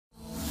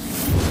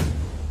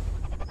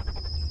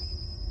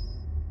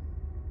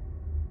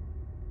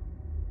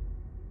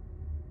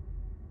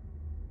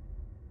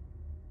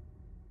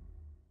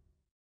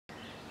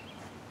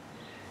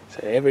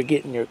So ever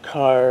get in your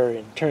car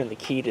and turn the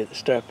key to the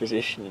start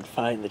position and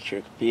find that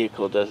your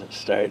vehicle doesn't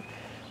start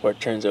or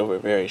turns over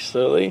very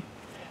slowly?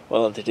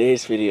 Well, in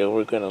today's video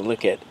we're going to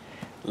look at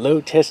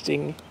load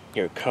testing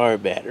your car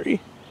battery.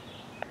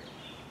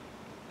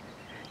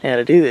 Now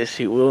to do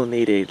this you will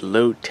need a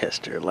load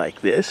tester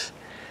like this.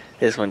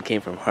 This one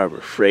came from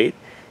Harbor Freight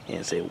and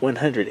it's a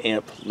 100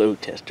 amp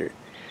load tester.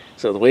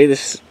 So the way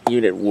this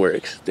unit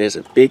works, there's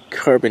a big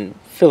carbon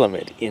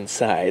filament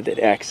inside that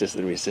acts as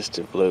the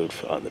resistive load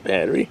on the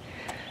battery.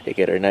 They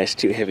get our nice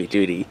two heavy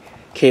duty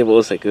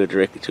cables that go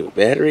directly to a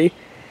battery,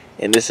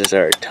 and this is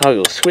our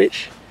toggle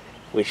switch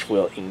which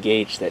will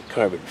engage that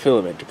carbon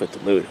filament to put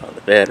the load on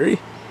the battery.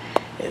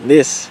 And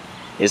this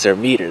is our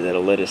meter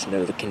that'll let us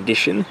know the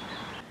condition.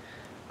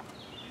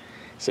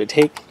 So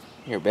take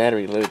your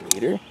battery load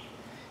meter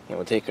and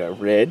we'll take our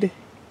red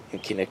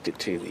and connect it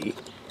to the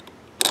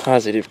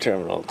positive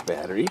terminal of the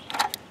battery.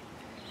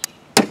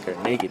 Take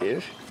our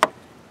negative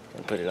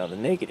and put it on the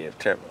negative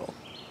terminal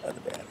of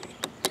the battery.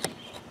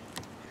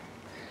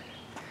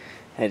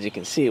 As you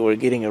can see, we're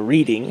getting a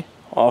reading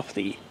off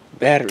the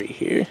battery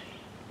here.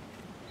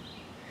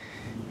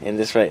 And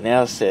this right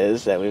now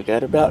says that we've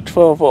got about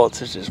 12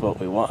 volts, which is what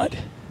we want.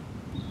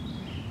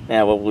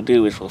 Now what we'll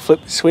do is we'll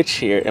flip the switch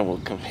here and we'll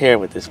compare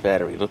what this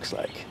battery looks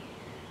like.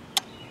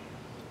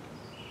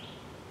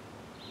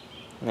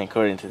 And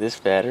according to this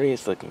battery,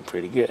 it's looking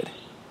pretty good.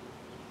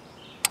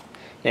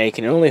 Now you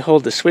can only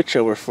hold the switch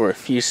over for a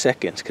few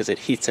seconds because it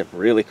heats up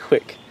really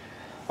quick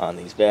on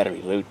these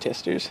battery load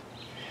testers.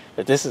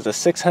 But this is a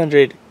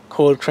 600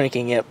 cold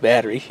cranking amp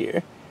battery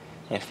here.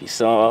 And if you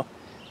saw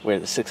where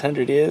the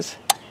 600 is,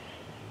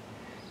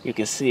 you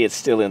can see it's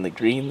still in the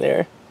green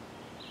there.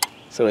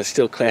 So it's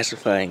still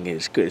classifying it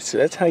as good. So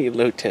that's how you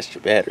load test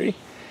your battery.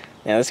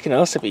 Now this can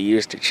also be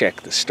used to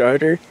check the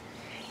starter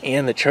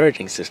and the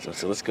charging system,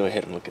 so let's go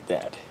ahead and look at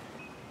that.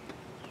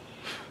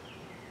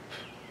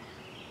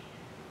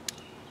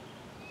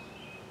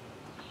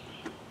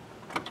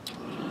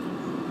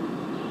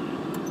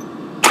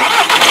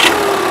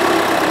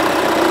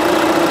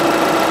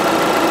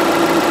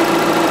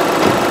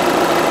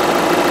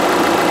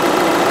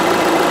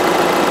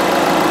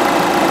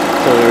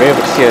 So we were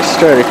able to see our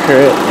starter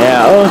current.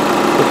 Now,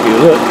 if you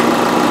look,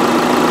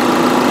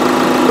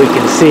 we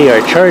can see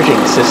our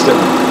charging system.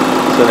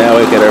 So now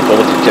we've got our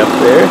voltage up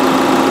there.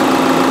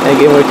 And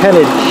again, we're kind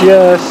of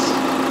just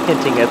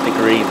hinting at the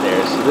green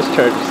there, so this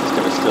charging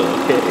system is still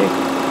okay.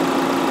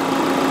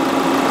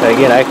 But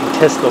again, I can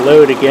test the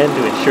load again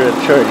to ensure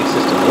the charging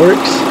system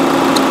works.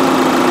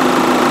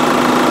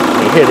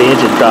 You hear the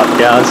engine drop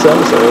down some,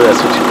 so that's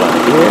what you want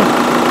to hear.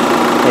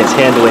 And it's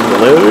handling the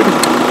load.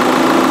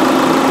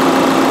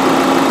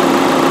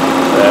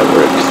 So that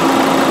works.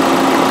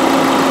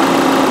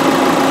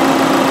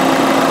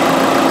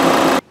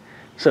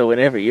 So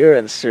whenever you're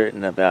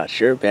uncertain about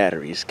your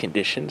battery's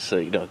condition so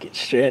you don't get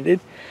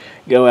stranded,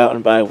 go out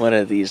and buy one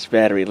of these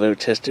battery load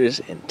testers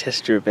and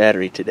test your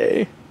battery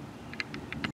today.